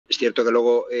cierto que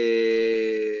luego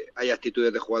hay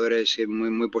actitudes de jugadores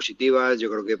muy positivas. Yo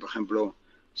creo que, por ejemplo,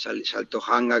 saltó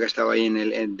Hanga, que estaba ahí yo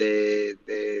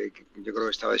creo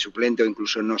que estaba de suplente o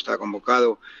incluso no estaba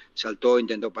convocado. Saltó,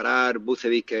 intentó parar.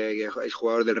 Bucevic, que es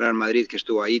jugador del Real Madrid, que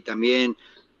estuvo ahí también.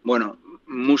 Bueno,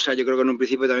 Musa yo creo que en un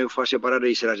principio también fue a separar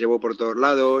y se las llevó por todos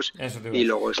lados. Eso te iba a Y decir.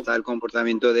 luego está el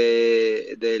comportamiento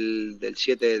del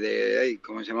 7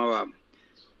 ¿cómo se llamaba?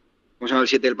 ¿Cómo se llama el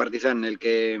 7 del Partizan? El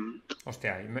que...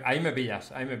 Hostia, ahí me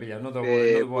pillas, no te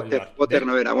puedo ayudar. Potter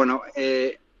no era. Bueno,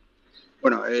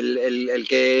 el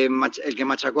que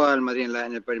machacó al Madrid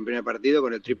en el primer partido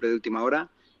con el triple de última hora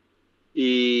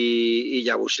y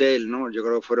Yabusel, ¿no? Yo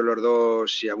creo que fueron los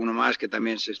dos y alguno más que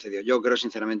también se excedió. Yo creo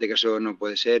sinceramente que eso no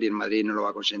puede ser y el Madrid no lo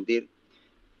va a consentir.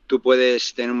 Tú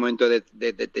puedes tener un momento de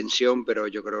tensión, pero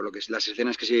yo creo las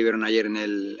escenas que se vivieron ayer en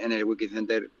el Wiki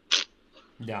Center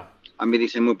Ya. a mí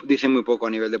dicen muy poco a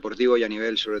nivel deportivo y a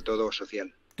nivel sobre todo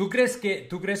social.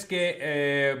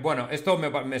 Bueno, esto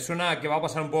me suena que va a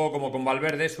pasar un poco como con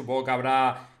Valverde, supongo que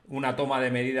habrá una toma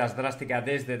de medidas drásticas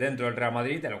desde dentro del Real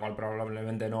Madrid, de lo cual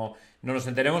probablemente no nos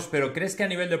enteremos, pero ¿crees que a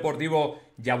nivel deportivo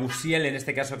Yabusel, en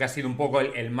este caso que ha sido un poco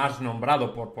el más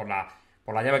nombrado por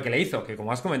la llave que le hizo, que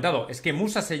como has comentado, es que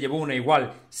Musa se llevó una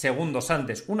igual segundos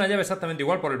antes, una llave exactamente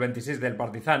igual por el 26 del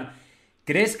Partizan?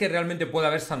 ¿Crees que realmente puede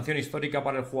haber sanción histórica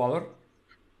para el jugador?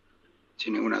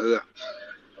 Sin ninguna duda.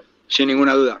 Sin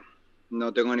ninguna duda.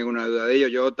 No tengo ninguna duda de ello.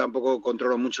 Yo tampoco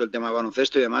controlo mucho el tema de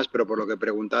baloncesto y demás, pero por lo que he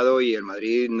preguntado y el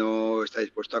Madrid no está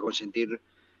dispuesto a consentir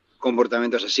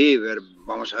comportamientos así.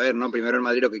 Vamos a ver, ¿no? Primero el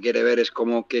Madrid lo que quiere ver es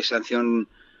qué sanción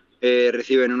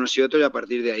reciben unos y otros y a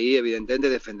partir de ahí, evidentemente,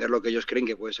 defender lo que ellos creen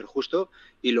que puede ser justo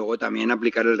y luego también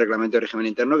aplicar el reglamento de régimen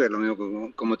interno, que es lo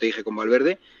mismo como te dije con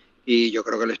Valverde. Y yo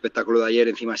creo que el espectáculo de ayer,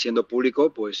 encima siendo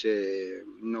público, pues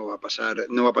no va a pasar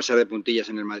de puntillas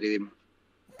en el madridismo.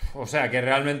 O sea que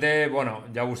realmente, bueno,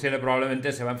 Yabusele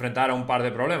probablemente se va a enfrentar a un par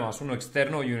de problemas, uno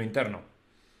externo y uno interno.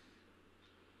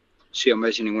 Sí,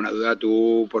 hombre, sin ninguna duda.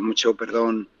 Tú, por mucho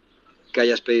perdón que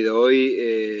hayas pedido hoy,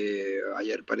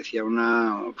 ayer parecía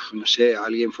no sé,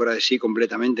 alguien fuera de sí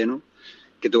completamente, ¿no?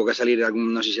 Que tuvo que salir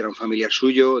no sé si era un familiar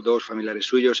suyo, dos familiares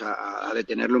suyos, a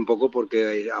detenerlo un poco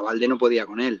porque a Valde no podía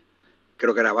con él.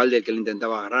 Creo que era Valde el que le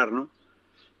intentaba agarrar, ¿no?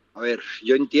 A ver,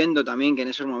 yo entiendo también que en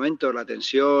esos momentos la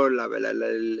tensión,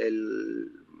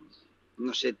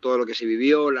 no sé, todo lo que se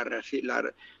vivió, la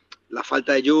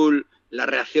falta de Jul, la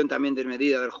reacción también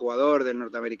desmedida del jugador, del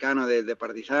norteamericano, de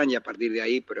Partizan, y a partir de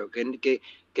ahí, pero que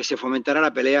se fomentara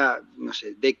la pelea, no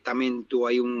sé, Deck también tuvo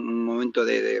ahí un momento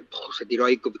se tiró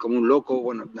ahí como un loco,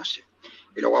 bueno, no sé.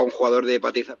 Y luego a un jugador de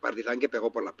Partizan que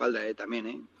pegó por la espalda también,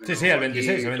 ¿eh? Sí, sí, el Pero 26,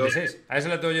 aquí el todo... 26. A ese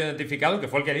le tengo yo identificado, que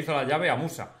fue el que le hizo la llave a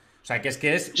Musa. O sea, que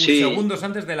es un Sí, segundos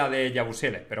antes de la de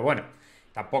Yabusele. Pero bueno,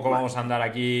 tampoco bueno, vamos a andar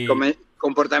aquí.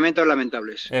 comportamientos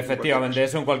lamentables, en cualquier Efectivamente, caso.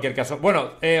 eso en cualquier caso.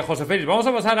 Bueno, José Félix, vamos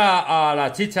a pasar a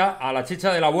la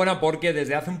chicha de la buena, porque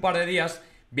desde hace un par de días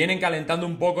vienen calentando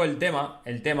un poco a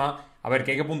ver,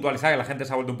 que hay que puntualizar, que la gente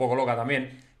se ha vuelto un poco loca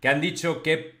también, que han dicho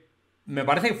que, me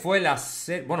parece que fue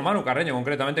bueno, Manu Carreño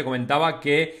concretamente comentaba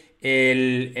que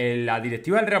la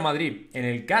directiva del Real Madrid, en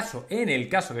el caso, que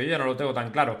yo ya no lo tengo tan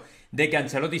claro, de que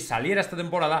Ancelotti saliera esta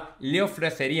temporada, le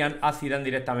ofrecerían a Zidane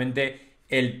directamente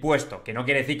el puesto, que no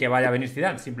quiere decir que vaya a venir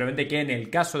Zidane, simplemente que en el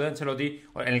caso de Ancelotti,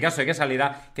 en el caso de que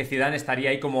saliera, que Zidane estaría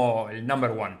ahí como el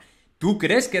number one. ¿Tú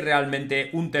crees que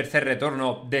realmente un tercer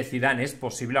retorno de Zidane es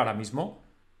posible ahora mismo?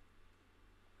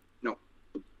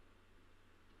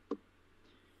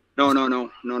 No,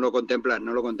 no lo contemplan,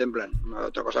 no lo contemplan.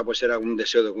 Otra cosa puede ser algún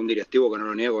deseo de algún directivo, que no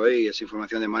lo niego, y esa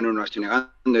información de Manu no la estoy negando.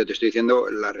 Yo te estoy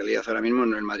diciendo la realidad ahora mismo,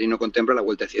 el Madrid no contempla la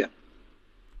vuelta de Zidane.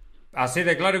 Así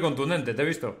de claro y contundente, te he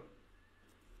visto.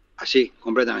 Así,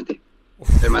 completamente. El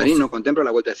Uf, Madrid no contempla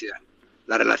la vuelta de Zidane.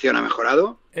 La relación ha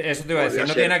mejorado, eso te iba a volvió decir, a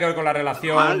no tiene ser nada que ver con la normal,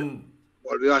 relación.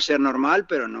 volvió a ser normal,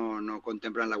 pero no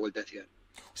contemplan la vuelta de Zidane.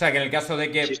 O sea, que en el caso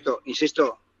de que.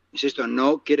 Insisto,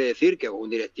 no quiere decir que un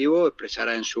directivo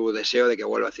expresara en su deseo de que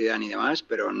vuelva Zidane y demás,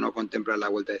 pero no contemplan la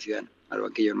vuelta de Zidane al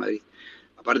banquillo en Madrid.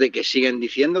 Aparte que siguen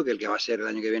diciendo que el que va a ser el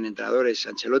año que viene entrenador es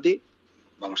Ancelotti,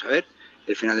 vamos a ver,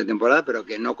 el final de temporada, pero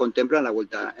que no contemplan la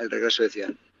vuelta, el regreso de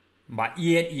Zidane. Va,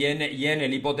 y en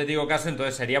el hipotético caso,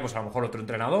 entonces sería pues a lo mejor otro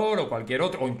entrenador o cualquier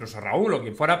otro, o incluso Raúl o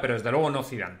quien fuera, pero desde luego no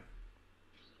Zidane.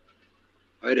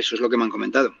 A ver, eso es lo que me han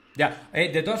comentado. Ya,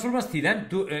 de todas formas, Zidane,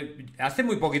 hace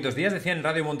muy poquitos días decía en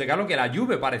Radio Montecarlo que la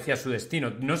Juve parecía su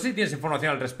destino. No sé si tienes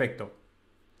información al respecto.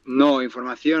 No,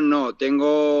 información no.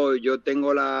 Yo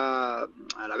tengo la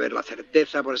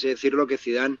certeza, por así decirlo, que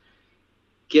Zidane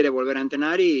quiere volver a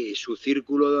entrenar y su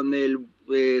círculo donde él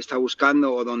está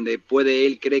buscando o donde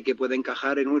él cree que puede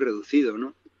encajar es muy reducido,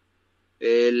 ¿no?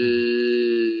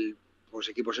 Pues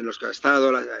equipos en los que ha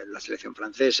estado, la selección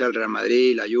francesa, el Real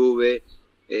Madrid, la Juve.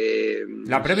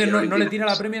 ¿La Premier no le tira a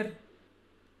la Premier?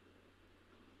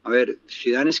 A ver,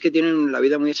 Zidane es que tienen la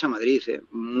vida muy hecha a Madrid,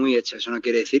 muy hecha. Eso no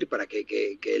quiere decir para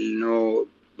que él no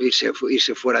irse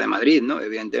fuera de Madrid, ¿no?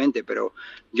 Evidentemente, pero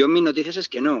yo en mis noticias es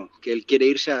que no, que él quiere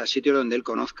irse a sitios donde él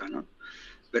conozca, ¿no?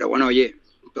 Pero bueno, oye,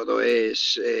 todo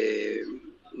es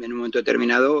en un momento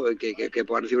determinado que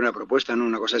puedas recibir una propuesta, ¿no?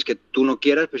 Una cosa es que tú no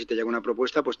quieras, pero si te llega una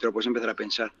propuesta, pues te lo puedes empezar a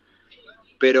pensar.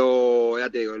 Pero ya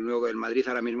te digo, el Madrid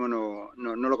ahora mismo no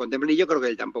lo contempla y yo creo que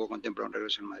él tampoco contempla un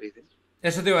regreso en Madrid.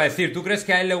 Eso te iba a decir, ¿tú crees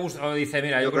que a él le gusta? O dice,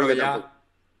 mira, yo creo que ya... Tampoco.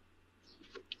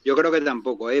 Yo creo que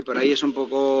tampoco, por ahí es un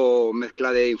poco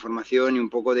mezcla de información y un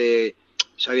poco de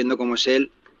sabiendo cómo es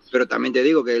él, pero también te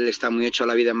digo que él está muy hecho a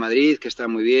la vida en Madrid, que está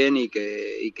muy bien y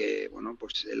que bueno,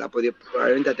 pues él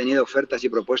probablemente ha tenido ofertas y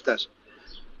propuestas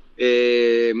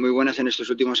muy buenas en estos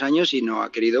últimos años y no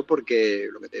ha querido porque,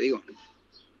 lo que te digo,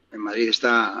 en Madrid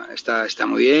está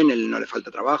muy bien, él no le falta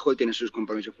trabajo, él tiene sus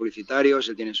compromisos publicitarios,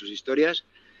 él tiene sus historias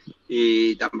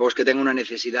y tampoco es que tenga una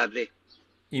necesidad de...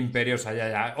 Imperiosa,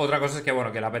 ya. Otra cosa es que,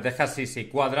 bueno, que la apetezca sí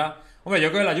cuadra. Hombre,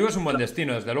 yo creo que la Juve es un buen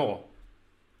destino, desde luego.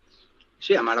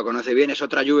 Sí, además lo conoce bien, es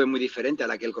otra Juve muy diferente a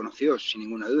la que él conoció, sin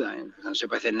ninguna duda, no se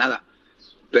parece en nada.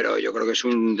 Pero yo creo que es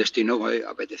un destino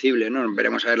apetecible, ¿no?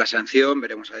 Veremos a ver la sanción,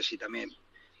 veremos a ver si también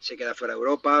se queda fuera de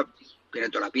Europa, tiene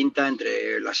toda la pinta,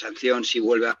 entre la sanción si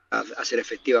vuelve a ser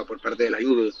efectiva por parte de la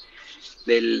Juve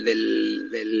de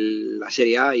la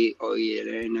Serie A y hoy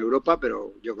en Europa,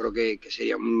 pero yo creo que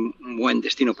sería un buen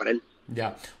destino para él.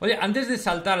 Ya. Oye, antes de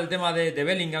saltar el tema de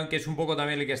Bellingham, que es un poco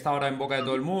también el que está ahora en boca de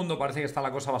todo el mundo, parece que está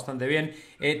la cosa bastante bien,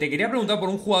 te quería preguntar por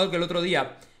un jugador que el otro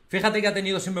día, fíjate que ha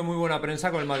tenido siempre muy buena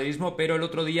prensa con el madridismo, pero el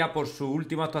otro día por su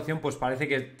última actuación pues parece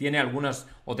que tiene algunas,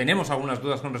 o tenemos algunas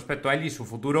dudas con respecto a él y su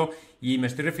futuro, y me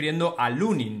estoy refiriendo a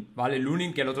Lunin, ¿vale?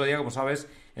 Lunin, que el otro día, como sabes,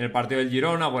 en el partido del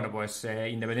Girona, bueno, pues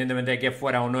independientemente de que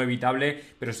fuera o no evitable,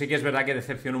 pero sí que es verdad que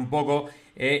decepcionó un poco.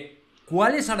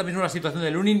 ¿Cuál es ahora mismo la situación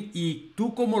de Lunin y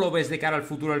tú cómo lo ves de cara al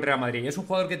futuro del Real Madrid? ¿Es un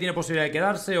jugador que tiene posibilidad de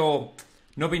quedarse o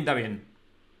no pinta bien?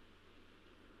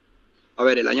 A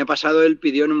ver, el año pasado él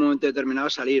pidió en un momento determinado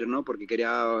salir, ¿no? Porque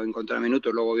quería encontrar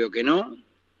minutos, luego vio que no,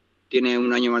 tiene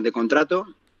un año más de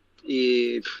contrato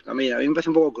y a mí me parece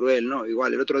un poco cruel, ¿no?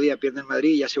 Igual, el otro día pierde en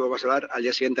Madrid y ya se vuelve a hablar al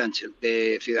día siguiente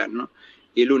de Zidane, ¿no?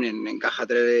 Y Lunin encaja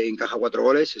 4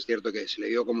 goles, es cierto que se le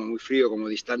vio como muy frío, como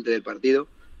distante del partido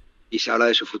y se habla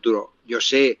de su futuro. Yo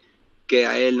sé que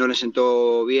a él no le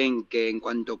sentó bien que en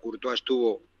cuanto Courtois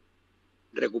estuvo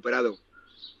recuperado,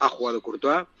 ha jugado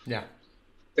Courtois. Ya.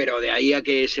 Pero de ahí a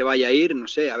que se vaya a ir, no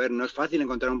sé, a ver, no es fácil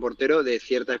encontrar un portero de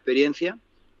cierta experiencia.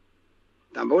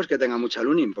 Tampoco es que tenga mucha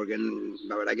Lunin, porque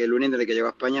la verdad que Lunin desde que llegó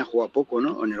a España juega poco,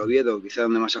 ¿no? O en el Oviedo, quizá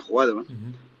donde más ha jugado, ¿no?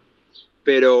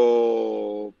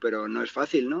 Pero no es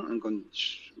fácil, ¿no?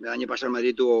 El año pasado el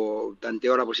Madrid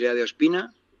tanteó la posibilidad de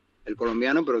Ospina, el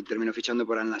colombiano, pero terminó fichando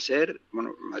por Al Nassr.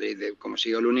 Bueno, Madrid, como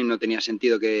siguió Lunin, no tenía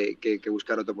sentido que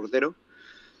buscar otro portero.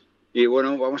 Y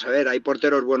bueno, vamos a ver, hay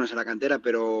porteros buenos en la cantera,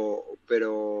 pero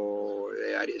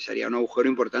sería un agujero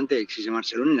importante si se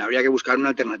marcha Lunin. Habría que buscar una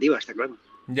alternativa, está claro.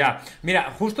 Ya,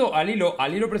 mira, justo al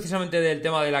hilo precisamente del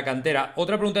tema de la cantera,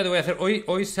 otra pregunta que te voy a hacer.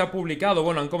 Hoy se ha publicado,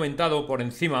 bueno, han comentado por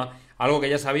encima algo que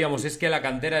ya sabíamos, es que la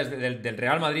cantera es del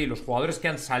Real Madrid, los jugadores que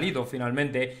han salido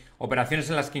finalmente, operaciones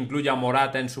en las que incluya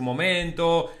Morata en su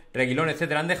momento, Reguilón,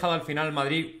 etcétera, han dejado al final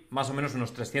Madrid más o menos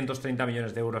unos 330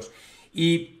 millones de euros.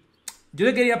 Y yo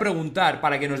te quería preguntar,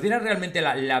 para que nos diera realmente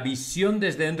la visión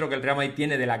desde dentro que el Real Madrid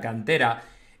tiene de la cantera,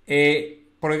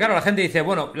 porque claro, la gente dice,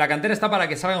 bueno, la cantera está para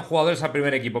que salgan jugadores al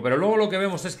primer equipo, pero luego lo que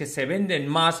vemos es que se venden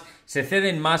más, se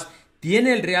ceden más.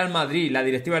 ¿Tiene el Real Madrid, la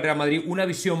directiva del Real Madrid, una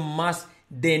visión más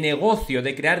de negocio,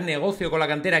 de crear negocio con la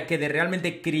cantera, que de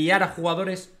realmente criar a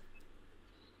jugadores?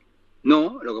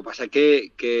 No, lo que pasa es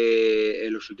que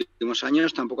en los últimos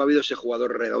años tampoco ha habido ese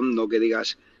jugador redondo que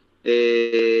digas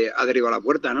ha derribado la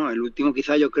puerta, ¿no? El último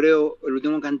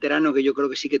canterano que yo creo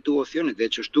que sí que tuvo opciones, de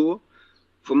hecho estuvo,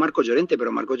 fue Marcos Llorente,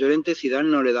 pero Marcos Llorente Zidane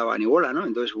no le daba ni bola, ¿no?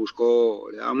 Entonces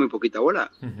le daba muy poquita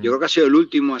bola. Yo creo que ha sido el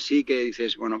último así que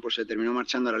dices, bueno, pues se terminó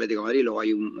marchando al Atlético de Madrid, luego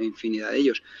hay una infinidad de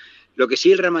ellos. Lo que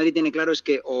sí el Real Madrid tiene claro es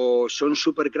que o son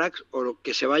super cracks o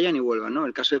que se vayan y vuelvan, ¿no?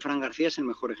 El caso de Fran García es el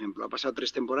mejor ejemplo. Ha pasado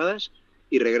 3 temporadas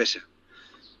y regresa.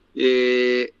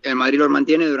 El Madrid los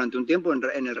mantiene durante un tiempo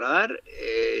en el radar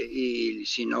y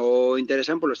si no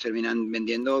interesan, pues los terminan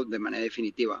vendiendo de manera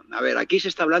definitiva. A ver, aquí se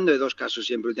está hablando de 2 casos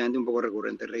siempre últimamente un poco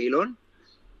recurrentes, Reguilón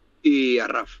y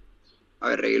Arraf. A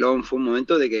ver, Reguilón fue un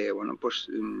momento de que, bueno, pues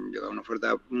llegó una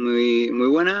oferta muy, muy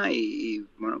buena y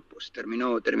bueno, pues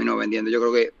terminó vendiendo. Yo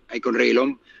creo que hay con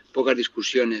Reguilón pocas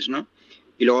discusiones, ¿no?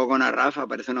 Y luego con Arraf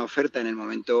aparece una oferta en el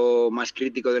momento más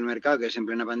crítico del mercado, que es en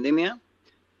plena pandemia.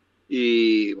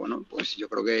 Y bueno, pues yo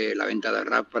creo que la venta de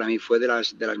Arraf para mí fue de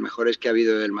las mejores que ha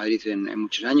habido del Madrid en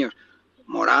muchos años.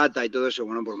 Morata y todo eso,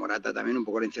 bueno, por Morata también un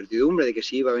poco la incertidumbre de que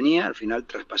sí iba a venir, al final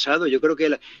traspasado. Yo creo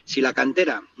que si la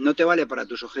cantera no te vale para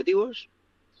tus objetivos,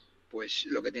 pues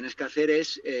lo que tienes que hacer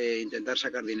es intentar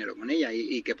sacar dinero con ella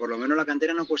y que por lo menos la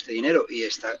cantera no cueste dinero. Y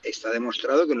está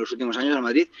demostrado que en los últimos años al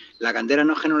Madrid la cantera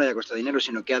no es que no le haya costado dinero,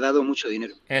 sino que ha dado mucho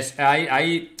dinero.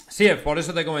 Sí, por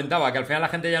eso te comentaba, que al final la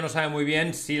gente ya no sabe muy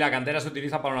bien si la cantera se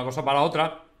utiliza para una cosa o para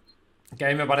otra, que a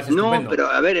mí me parece No, estupendo. pero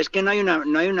a ver, es que no hay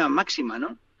una máxima, ¿no?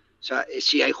 O sea,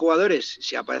 si hay jugadores,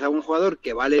 si aparece algún jugador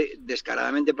que vale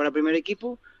descaradamente para el primer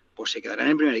equipo, pues se quedará en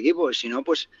el primer equipo. Si no,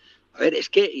 pues, a ver, es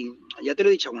que, ya te lo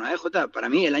he dicho alguna vez, Jota, para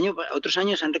mí otros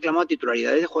años han reclamado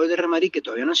titularidades de jugadores de Real Madrid que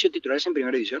todavía no han sido titulares en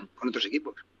primera división con otros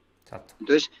equipos. Exacto.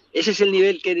 Entonces, ¿ese es el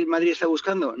nivel que el Madrid está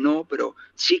buscando? No, pero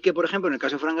sí que, por ejemplo, en el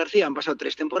caso de Fran García han pasado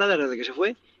 3 temporadas desde que se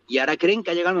fue y ahora creen que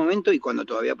ha llegado el momento y cuando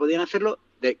todavía podían hacerlo,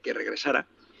 de que regresara.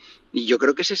 Y yo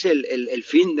creo que ese es el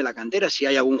fin de la cantera. Si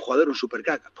hay algún jugador, un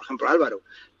supercrack, por ejemplo Álvaro,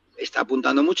 está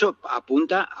apuntando mucho,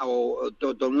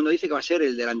 todo el mundo dice que va a ser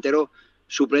el delantero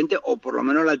suplente o por lo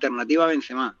menos la alternativa a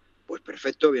Benzema. Pues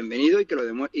perfecto, bienvenido y que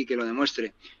lo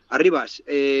demuestre. Arribas,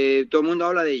 todo el mundo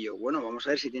habla de ello. Bueno, vamos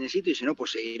a ver si tiene sitio y si no,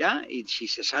 pues se irá y si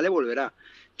se sale, volverá.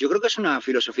 Yo creo que es una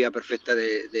filosofía perfecta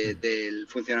del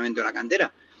funcionamiento de la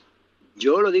cantera.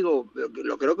 Yo lo digo,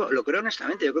 lo creo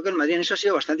honestamente. Yo creo que el Madrid en eso ha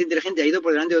sido bastante inteligente. Ha ido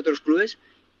por delante de otros clubes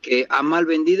que han mal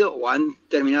vendido o han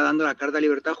terminado dando la carta de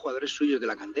libertad a jugadores suyos de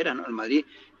la cantera, ¿no? El Madrid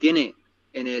tiene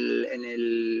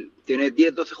tiene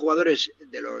 10, 12 jugadores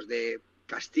de los de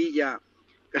Castilla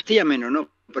menos, ¿no?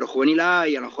 Pero juvenil A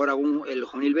y a lo mejor el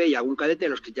juvenil B y algún cadete, a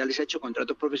los que ya les ha hecho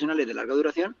contratos profesionales de larga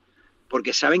duración,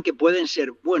 porque saben que pueden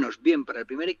ser buenos bien para el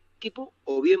primer equipo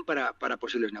o bien para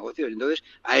posibles negocios. Entonces,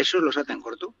 a esos los atan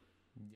corto.